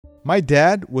My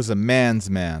dad was a man's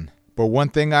man, but one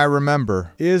thing I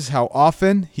remember is how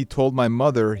often he told my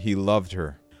mother he loved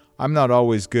her. I'm not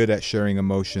always good at sharing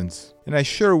emotions, and I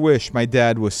sure wish my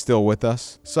dad was still with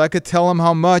us so I could tell him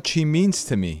how much he means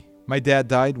to me. My dad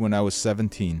died when I was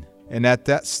 17, and at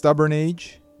that stubborn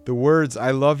age, the words "I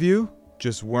love you"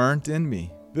 just weren't in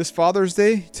me. This Father's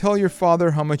Day, tell your father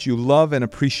how much you love and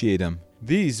appreciate him.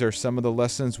 These are some of the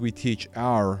lessons we teach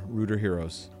our Rooter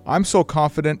Heroes. I'm so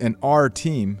confident in our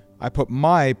team, I put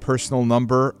my personal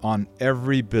number on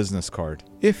every business card.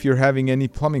 If you're having any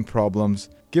plumbing problems,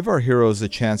 give our heroes a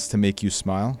chance to make you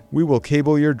smile. We will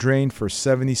cable your drain for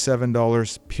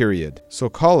 $77, period. So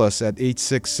call us at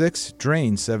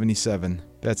 866-DRAIN-77.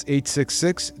 That's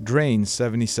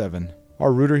 866-DRAIN-77.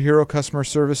 Our Rooter Hero customer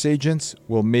service agents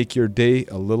will make your day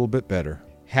a little bit better.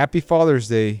 Happy Father's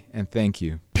Day, and thank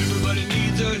you. Everybody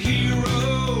needs a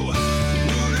hero.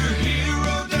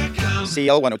 RooterHero.com.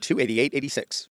 CL 102-8886.